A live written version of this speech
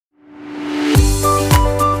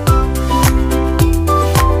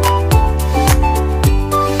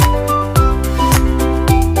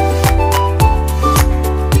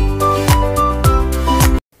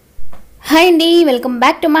Hi అండి, welcome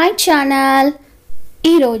back to my channel.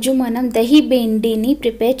 ఈరోజు మనం దహీ బెండిని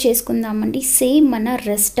ప్రిపేర్ చేసుకుందామండి. సేమ్ మన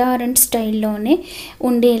రెస్టారెంట్ స్టైల్లోనే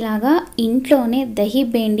ఉండేలాగా ఇంట్లోనే దహీ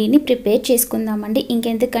బెండిని ప్రిపేర్ చేసుకుందామండి.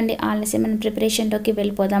 ఇంకెందుకండి ఆలస్యం, మనం ప్రిపరేషన్లోకి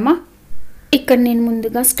వెళ్ళిపోదామా? ఇక్కడ నేను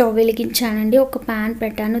ముందుగా స్టవ్ వెలిగించానండి. ఒక ప్యాన్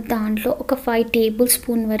పెట్టాను. దాంట్లో ఒక 5 టేబుల్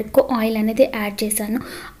స్పూన్ వరకు ఆయిల్ అనేది యాడ్ చేశాను.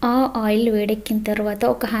 ఆ ఆయిల్ వేడెక్కిన తర్వాత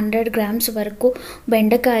ఒక 100 గ్రామ్స్ వరకు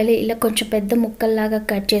బెండకాయలు ఇలా కొంచెం పెద్ద ముక్కల్లాగా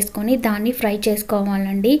కట్ చేసుకొని దాన్ని ఫ్రై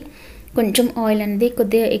చేసుకోవాలండి. కొంచెం ఆయిల్ అనేది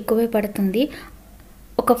కొద్దిగా ఎక్కువే పడుతుంది.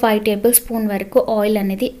 ఒక 5 టేబుల్ స్పూన్ వరకు ఆయిల్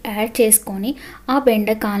అనేది యాడ్ చేసుకొని ఆ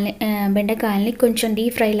బెండకాయల్ని కొంచెం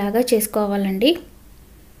డీప్ ఫ్రై లాగా చేసుకోవాలండి.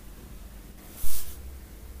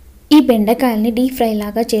 ఈ బెండకాయల్ని డీప్ ఫ్రై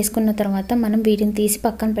లాగా చేసుకున్న తర్వాత మనం వీటిని తీసి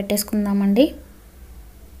పక్కన పెట్టేసుకుందామండి.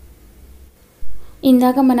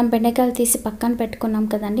 ఇందాక మనం బెండకాయలు తీసి పక్కన పెట్టుకున్నాం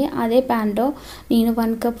కదండి, అదే ప్యాన్లో నేను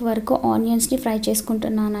 1 కప్ వరకు ఆనియన్స్ని ఫ్రై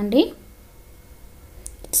చేసుకుంటున్నానండి.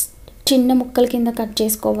 చిన్న ముక్కల కింద కట్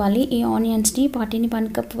చేసుకోవాలి ఈ ఆనియన్స్ని. వాటిని 1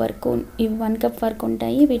 కప్ వరకు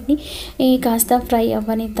ఉంటాయి. వీటిని కాస్త ఫ్రై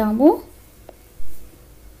అవ్వనిద్దాము.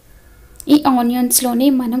 ఈ ఆనియన్స్లోనే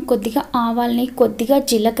మనం కొద్దిగా ఆవాల్ని, కొద్దిగా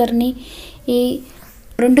జీలకర్రని,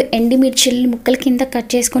 2 ఎండుమిర్చిలని ముక్కల కింద కట్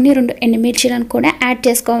చేసుకొని 2 ఎండుమిర్చిలను కూడా యాడ్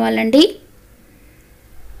చేసుకోవాలండి.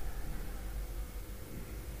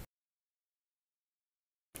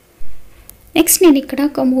 నెక్స్ట్ నేను ఇక్కడ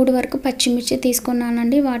ఒక 3 వరకు పచ్చిమిర్చి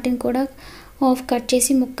తీసుకున్నానండి. వాటిని కూడా హాఫ్ కట్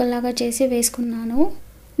చేసి ముక్కల్లాగా చేసి వేసుకున్నాను.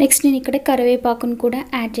 నెక్స్ట్ నేను ఇక్కడ కరివేపాకును కూడా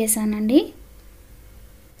యాడ్ చేశానండి.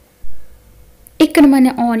 ఇక్కడ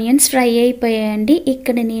మన ఆనియన్స్ ఫ్రై అయిపోయాయండి.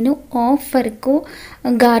 ఇక్కడ నేను హాఫ్ వరకు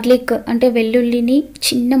గార్లిక్ అంటే వెల్లుల్లిని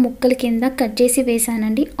చిన్న ముక్కల కింద కట్ చేసి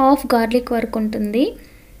వేసానండి. హాఫ్ గార్లిక్ వరకు ఉంటుంది.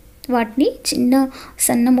 వాటిని చిన్న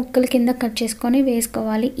సన్న ముక్కల కింద కట్ చేసుకొని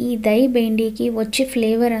వేసుకోవాలి. ఈ దహీ బెండికి వచ్చే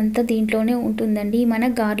ఫ్లేవర్ అంతా దీంట్లోనే ఉంటుందండి,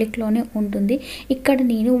 మన గార్లిక్లోనే ఉంటుంది. ఇక్కడ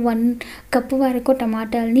నేను 1 కప్ వరకు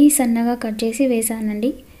టమాటాలని సన్నగా కట్ చేసి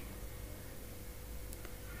వేసానండి.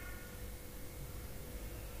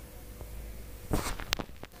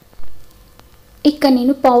 ఇక్కడ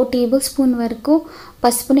నేను 1/2 టేబుల్ స్పూన్ వరకు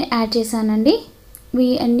పసుపుని యాడ్ చేశానండి. ఇవి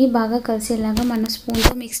అన్నీ బాగా కలిసేలాగా మన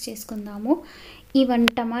స్పూన్తో మిక్స్ చేసుకుందాము. ఈ 1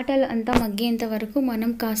 టమాటాలు అంతా మగ్గేంత వరకు మనం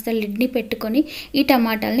కాస్త లిడ్ని పెట్టుకొని ఈ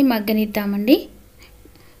టమాటాలని మగ్గనిద్దామండి.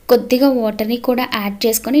 కొద్దిగా వాటర్ని కూడా యాడ్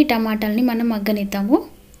చేసుకొని ఈ టమాటాలని మనం మగ్గనిద్దాము.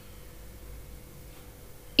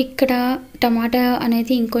 ఇక్కడ టమాటా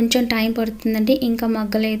అనేది ఇంకొంచెం టైం పడుతుందండి, ఇంకా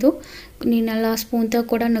మగ్గలేదు. నేను అలా స్పూన్తో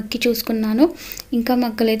కూడా నొక్కి చూసుకున్నాను, ఇంకా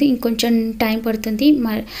మగ్గలేదు, ఇంకొంచెం టైం పడుతుంది.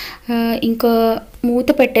 ఇంకో మూత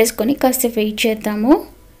పెట్టేసుకొని కాస్త వెయిట్ చేద్దాము.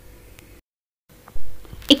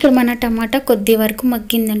 ఇక్కడ మన టమాటా కొద్ది వరకు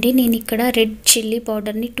మగ్గిందండి. నేను ఇక్కడ రెడ్ చిల్లీ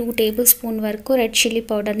పౌడర్ని 2 టేబుల్ స్పూన్ వరకు రెడ్ చిల్లీ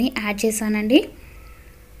పౌడర్ని యాడ్ చేశానండి.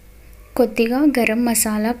 కొద్దిగా గరం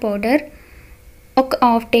మసాలా పౌడర్, ఒక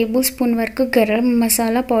 1/2 టేబుల్ స్పూన్ వరకు గరం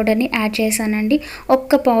మసాలా పౌడర్ని యాడ్ చేశానండి.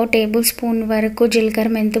 1/4 టేబుల్ స్పూన్ వరకు జీలకర్ర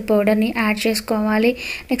మెంతు పౌడర్ని యాడ్ చేసుకోవాలి.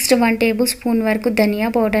 నెక్స్ట్ 1 టేబుల్ స్పూన్ వరకు ధనియా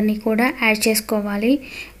పౌడర్ని కూడా యాడ్ చేసుకోవాలి.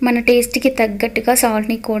 మన టేస్ట్కి తగ్గట్టుగా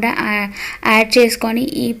సాల్ట్ని కూడా యాడ్ చేసుకొని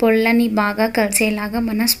ఈ పొళ్ళని బాగా కలిసేలాగా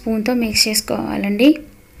మన స్పూన్తో మిక్స్ చేసుకోవాలండి.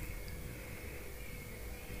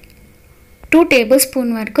 2 టేబుల్ స్పూన్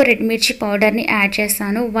వరకు రెడ్ మిర్చి పౌడర్ని యాడ్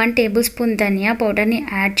చేశాను. 1 టేబుల్ స్పూన్ ధనియా పౌడర్ని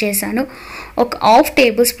యాడ్ చేశాను. ఒక 1/2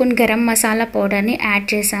 టేబుల్ స్పూన్ గరం మసాలా పౌడర్ని యాడ్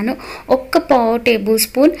చేశాను. 1/4 టేబుల్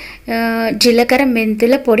స్పూన్ జీలకర్ర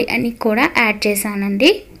మెంతుల పొడి అని కూడా యాడ్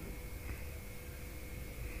చేశానండి.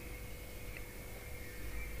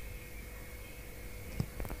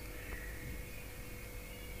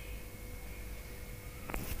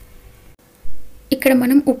 ఇక్కడ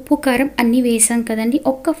మనం ఉప్పు కారం అన్నీ వేసాం కదండి.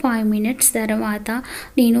 ఒక 5 మినిట్స్ తర్వాత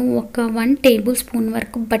నేను ఒక 1 టేబుల్ స్పూన్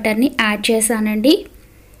వరకు బటర్ని యాడ్ చేశానండి.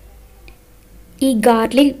 ఈ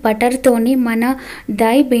గార్లిక్ బటర్తోని మన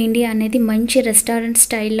దహీ బెండి అనేది మంచి రెస్టారెంట్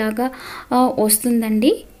స్టైల్ లాగా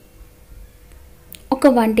వస్తుందండి. ఒక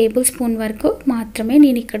 1 టేబుల్ స్పూన్ వరకు మాత్రమే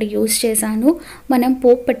నేను ఇక్కడ యూజ్ చేశాను. మనం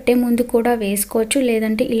పోపు పెట్టే ముందు కూడా వేసుకోవచ్చు,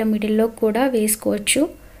 లేదంటే ఇలా మిడిల్లో కూడా వేసుకోవచ్చు.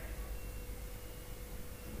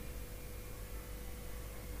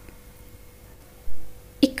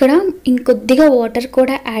 ఇక్కడ ఇంకొద్దిగా వాటర్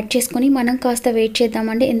కూడా యాడ్ చేసుకొని మనం కాస్త వెయిట్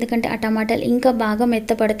చేద్దామండి. ఎందుకంటే ఆ టమాటాలు ఇంకా బాగా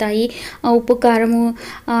మెత్తపడతాయి. ఆ ఉప్పు కారము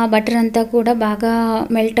బటర్ అంతా కూడా బాగా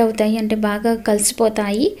మెల్ట్ అవుతాయి, అంటే బాగా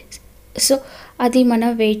కలిసిపోతాయి. సో అది మనం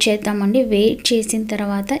వెయిట్ చేద్దామండి. వెయిట్ చేసిన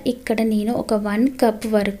తర్వాత ఇక్కడ నేను ఒక 1 కప్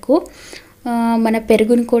వరకు మన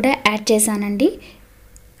పెరుగును కూడా యాడ్ చేశానండి.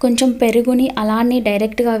 కొంచెం పెరుగుని అలానే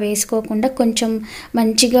డైరెక్ట్గా వేసుకోకుండా కొంచెం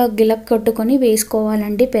మంచిగా గిలక్ కొట్టుకొని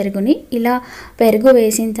వేసుకోవాలండి పెరుగుని. ఇలా పెరుగు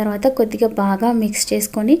వేసిన తర్వాత కొద్దిగా బాగా మిక్స్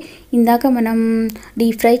చేసుకొని ఇందాక మనం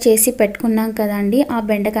డీప్ ఫ్రై చేసి పెట్టుకున్నాం కదండి ఆ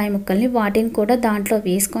బెండకాయ ముక్కల్ని, వాటిని కూడా దాంట్లో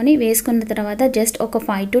వేసుకున్న తర్వాత జస్ట్ ఒక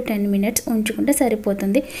 5 to 10 minutes ఉంచుకుంటే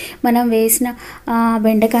సరిపోతుంది. మనం వేసిన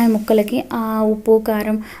బెండకాయ ముక్కలకి ఆ ఉప్పు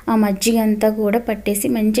కారం ఆ మజ్జిగ అంతా కూడా పట్టేసి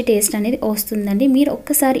మంచి టేస్ట్ అనేది వస్తుందండి. మీరు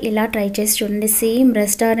ఒక్కసారి ఇలా ట్రై చేసి చూడండి. సేమ్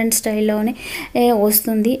రెస్టారెంట్ స్టైల్లోనే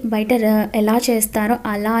వస్తుంది. బయట ఎలా చేస్తారో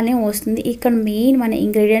అలానే వస్తుంది. ఇక్కడ మెయిన్ మన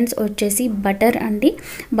ఇంగ్రీడియంట్స్ వచ్చేసి బటర్ అండి.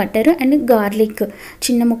 బటర్ అండ్ గార్లిక్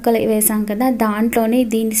చిన్న ముక్కలు వేసాం కదా, దాంట్లోనే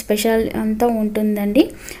దీని స్పెషల్ అంతా ఉంటుందండి.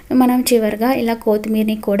 మనం చివరిగా ఇలా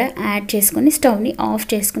కొత్తిమీరని కూడా యాడ్ చేసుకొని స్టవ్ని ఆఫ్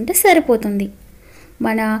చేసుకుంటే సరిపోతుంది.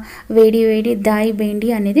 మన వేడి వేడి దాయి బెండి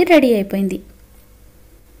అనేది రెడీ అయిపోయింది.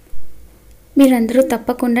 మీరందరూ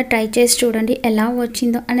తప్పకుండా ట్రై చేసి చూడండి. ఎలా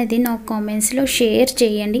వచ్చిందో అనేది నా కామెంట్స్లో షేర్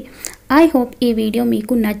చేయండి. ఐ హోప్ ఈ వీడియో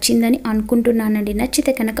మీకు నచ్చిందని అనుకుంటున్నానండి.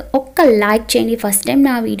 నచ్చితే కనుక ఒక్క లైక్ చేయండి. ఫస్ట్ టైం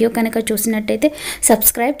నా వీడియో కనుక చూసినట్టయితే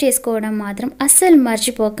సబ్స్క్రైబ్ చేసుకోవడం మాత్రం అస్సలు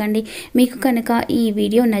మర్చిపోకండి. మీకు కనుక ఈ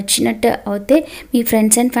వీడియో నచ్చినట్టు అయితే మీ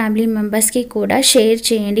ఫ్రెండ్స్ అండ్ ఫ్యామిలీ మెంబర్స్కి కూడా షేర్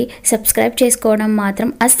చేయండి. సబ్స్క్రైబ్ చేసుకోవడం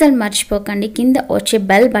మాత్రం అస్సలు మర్చిపోకండి. కింద వచ్చే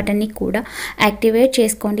బెల్ బటన్ని కూడా యాక్టివేట్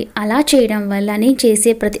చేసుకోండి. అలా చేయడం వల్ల నేను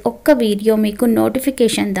చేసే ప్రతి ఒక్క వీడియో మీకు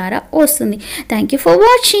నోటిఫికేషన్ ద్వారా వస్తుంది. Thank you for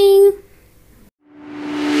watching.